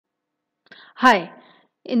Hi,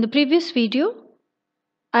 in the previous video,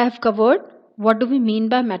 I have covered what do we mean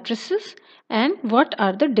by matrices and what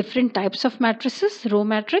are the different types of matrices, row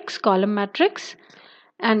matrix, column matrix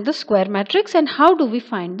and the square matrix, and how do we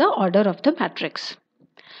find the order of the matrix.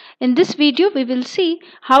 In this video, we will see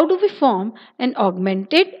how do we form an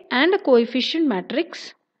augmented and a coefficient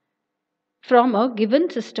matrix from a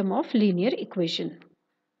given system of linear equation.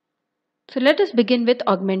 So let us begin with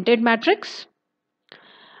augmented matrix.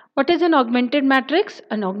 What is an augmented matrix?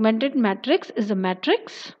 An augmented matrix is a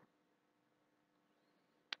matrix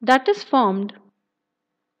that is formed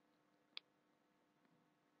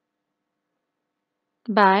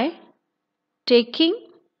by taking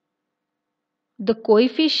the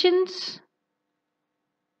coefficients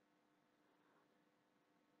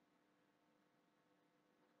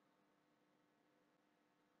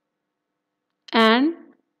and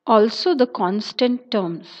also the constant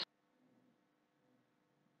terms.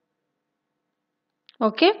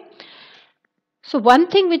 Okay. So one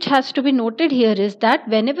thing which has to be noted here is that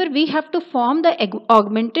whenever we have to form the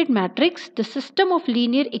augmented matrix, the system of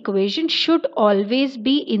linear equation should always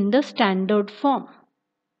be in the standard form.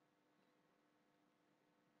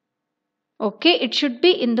 Okay, it should be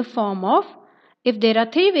in the form of, if there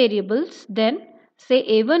are three variables, then say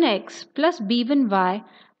a1x plus b1y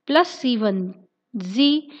plus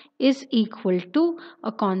c1z is equal to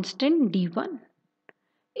a constant d1.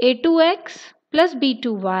 a2x plus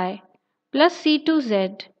b2y plus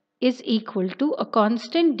c2z is equal to a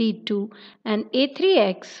constant d2, and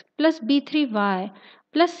a3x plus b3y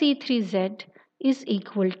plus c3z is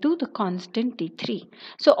equal to the constant d3.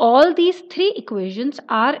 So all these three equations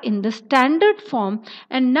are in the standard form,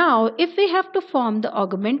 and now if we have to form the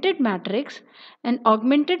augmented matrix, an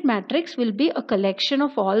augmented matrix will be a collection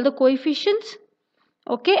of all the coefficients,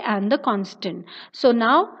 okay, and the constant. So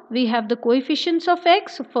now we have the coefficients of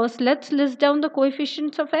x. So first let's list down the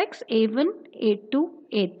coefficients of x: a1, a2,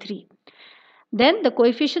 a3. Then the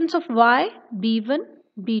coefficients of y: b1,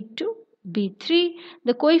 b2, b3.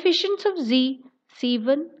 The coefficients of z: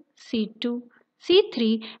 c1, c2,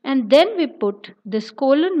 c3, and then we put this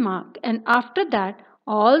colon mark, and after that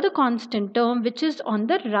all the constant term which is on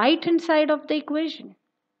the right hand side of the equation.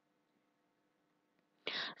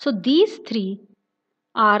 So these three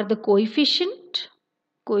are the coefficients,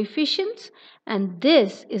 and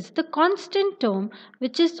this is the constant term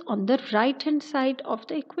which is on the right hand side of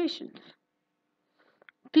the equation.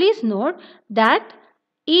 Please note that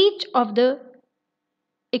each of the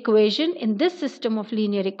equation in this system of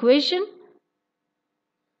linear equation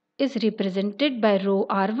is represented by row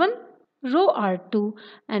R1, row R2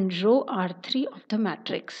 and row R3 of the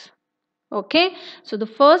matrix. Okay, so the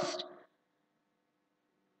first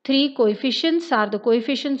three coefficients are the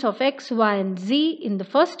coefficients of x, y and z in the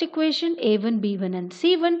first equation: a1, b1 and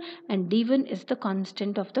c1, and d1 is the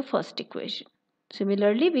constant of the first equation.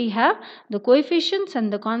 Similarly, we have the coefficients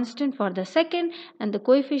and the constant for the second, and the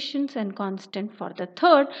coefficients and constant for the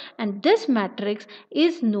third, and this matrix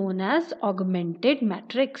is known as augmented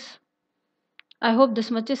matrix. I hope this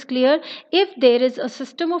much is clear. If there is a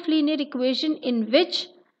system of linear equation in which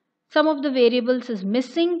some of the variables is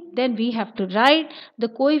missing, then we have to write the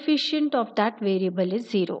coefficient of that variable is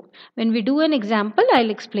 0. When we do an example, I'll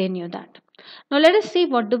explain you that. Now let us see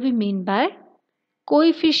what do we mean by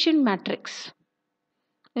coefficient matrix.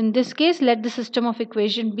 In this case, let the system of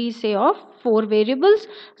equation be, say, of 4 variables.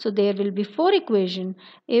 So there will be 4 equations: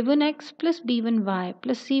 a1x plus b1y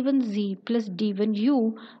plus c1z plus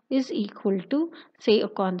d1u is equal to, say, a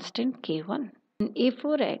constant k1. And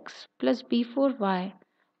a4x plus b4y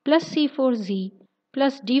plus c4z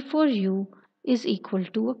plus d4u is equal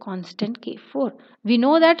to a constant k4. We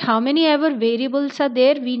know that how many ever variables are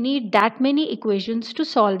there, we need that many equations to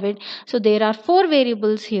solve it. So there are 4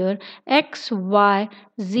 variables here: x, y,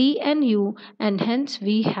 z and u, and hence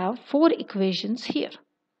we have 4 equations here.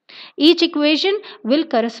 Each equation will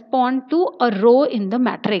correspond to a row in the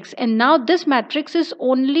matrix, and now this matrix is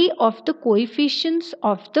only of the coefficients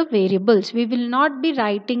of the variables. We will not be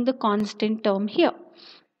writing the constant term here.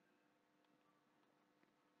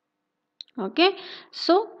 Okay,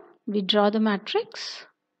 so we draw the matrix,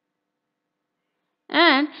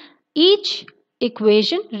 and each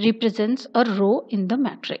equation represents a row in the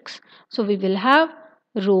matrix. So we will have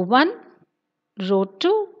row 1, row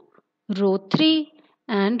 2, row 3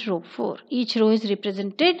 and row 4. Each row is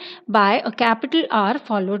represented by a capital R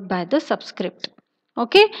followed by the subscript.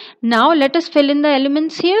 Okay, now let us fill in the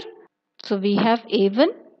elements here. So we have a1,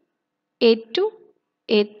 a2,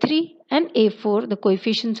 a3 and a4. The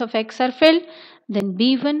coefficients of x are filled. Then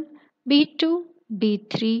b1, b2,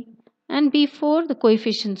 b3 and b4. The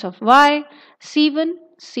coefficients of y: c1,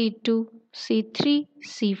 C2, C3,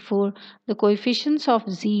 C4, the coefficients of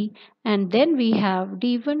Z, and then we have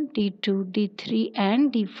D1, D2, D3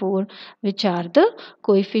 and D4, which are the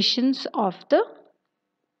coefficients of the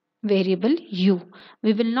variable u.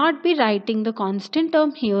 We will not be writing the constant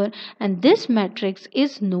term here, and this matrix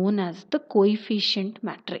is known as the coefficient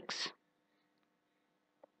matrix.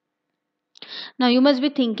 Now you must be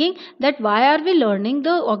thinking that why are we learning the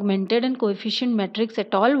augmented and coefficient matrix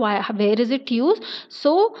at all? Where is it used?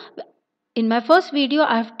 So in my first video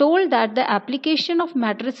I have told that the application of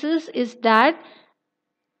matrices is that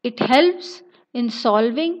it helps in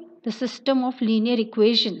solving the system of linear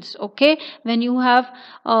equations. Okay, when you have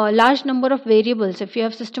a large number of variables, if you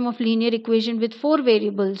have system of linear equation with 4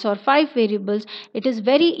 variables or 5 variables, it is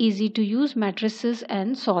very easy to use matrices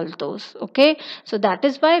and solve those. Okay, so that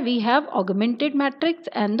is why we have augmented matrix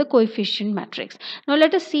and the coefficient matrix. Now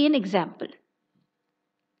let us see an example.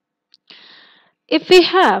 If we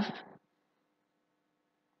have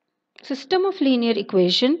system of linear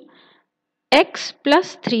equation x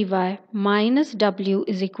plus 3y minus w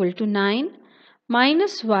is equal to 9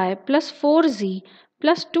 minus y plus 4z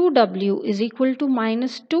plus 2w is equal to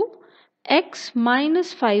minus 2, x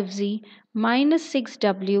minus 5z minus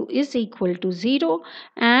 6w is equal to 0,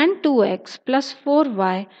 and 2x plus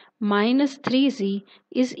 4y minus 3z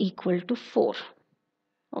is equal to 4.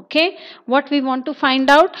 Okay, what we want to find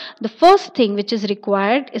out? The first thing which is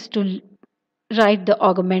required is to write the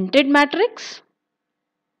augmented matrix.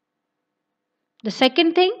 The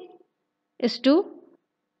second thing is to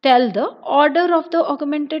tell the order of the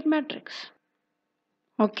augmented matrix.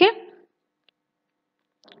 Okay.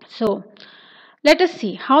 So let us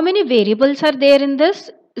see how many variables are there in this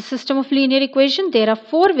system of linear equation. There are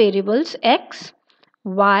 4 variables: x,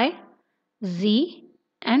 y, z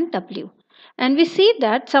and w. And we see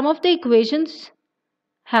that some of the equations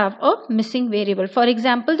have a missing variable. For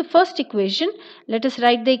example, the first equation, let us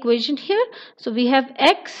write the equation here. So we have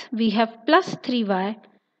x, we have plus 3y,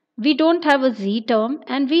 we don't have a z term,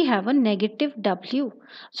 and we have a negative w.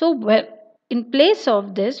 So in place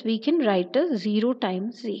of this, we can write a 0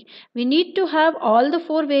 times z. We need to have all the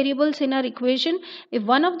 4 variables in our equation. If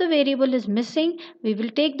one of the variable is missing, we will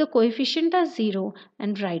take the coefficient as 0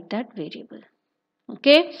 and write that variable.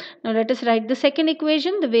 Okay, now let us write the second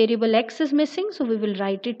equation. The variable x is missing, so we will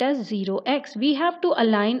write it as 0x. We have to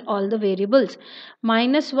align all the variables.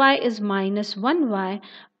 Minus y is minus 1y,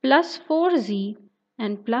 plus 4z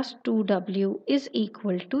and plus 2w is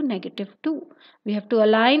equal to negative 2. We have to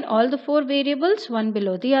align all the 4 variables one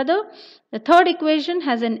below the other. The third equation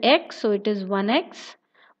has an x, so it is 1x.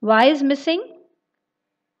 Y is missing,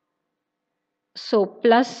 so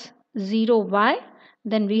plus 0y.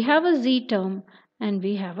 Then we have a z term and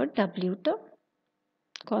we have a w term.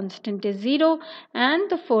 Constant is 0.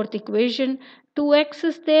 And the fourth equation, 2x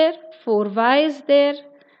is there, 4y is there,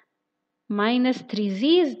 minus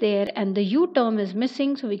 3z is there, and the u term is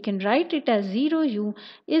missing, so we can write it as 0u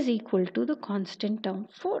is equal to the constant term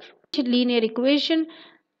 4. Linear equation.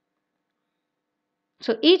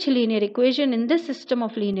 So each linear equation in this system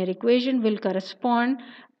of linear equation will correspond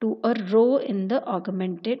to a row in the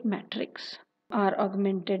augmented matrix. Our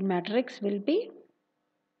augmented matrix will be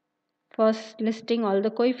first listing all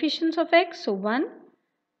the coefficients of x. So 1,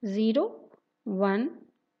 0, 1,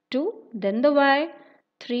 2, then the y,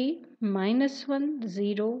 3, minus 1,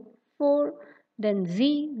 0, 4, then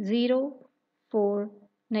z, 0, 4,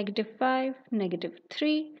 negative 5, negative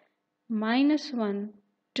 3, minus 1,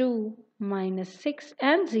 2, minus 6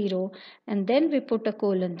 and 0, and then we put a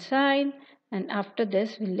colon sign, and after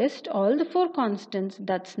this we list all the 4 constants.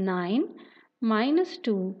 That's 9, minus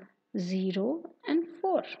 2, 0 and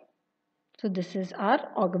 4. So this is our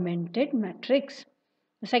augmented matrix.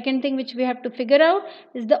 The second thing which we have to figure out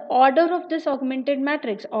is the order of this augmented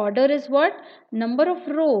matrix. Order is what? Number of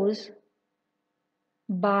rows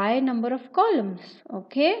by number of columns.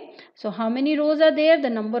 Okay, so how many rows are there? The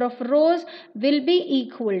number of rows will be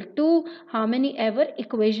equal to how many ever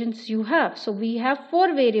equations you have. So we have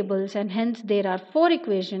 4 variables and hence there are 4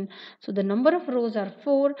 equations. So the number of rows are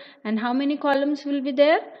 4, and how many columns will be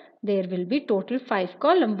there? There will be total 5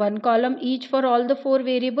 columns, 1 column each for all the 4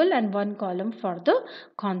 variable and 1 column for the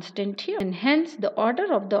constant here, and hence the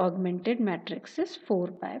order of the augmented matrix is 4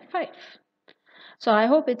 by 5. So I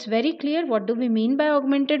hope it's very clear what do we mean by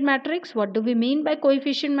augmented matrix, what do we mean by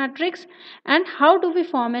coefficient matrix, and how do we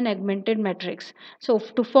form an augmented matrix. So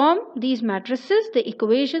to form these matrices, the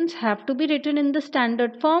equations have to be written in the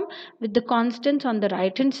standard form with the constants on the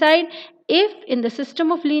right hand side. If in the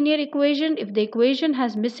system of linear equation, if the equation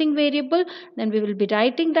has missing variable, then we will be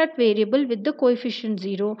writing that variable with the coefficient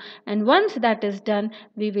 0, and once that is done,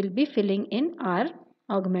 we will be filling in our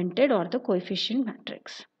augmented or the coefficient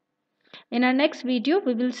matrix. In our next video,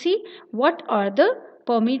 we will see what are the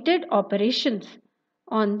permitted operations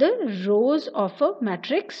on the rows of a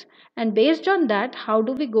matrix, and based on that, how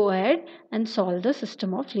do we go ahead and solve the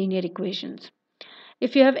system of linear equations.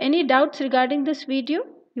 If you have any doubts regarding this video,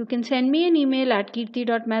 you can send me an email at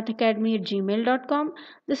kirti.mathacademy@gmail.com.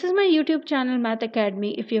 This is my YouTube channel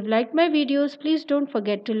Mathacademy. If you have liked my videos, please don't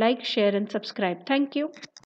forget to like, share and subscribe. Thank you.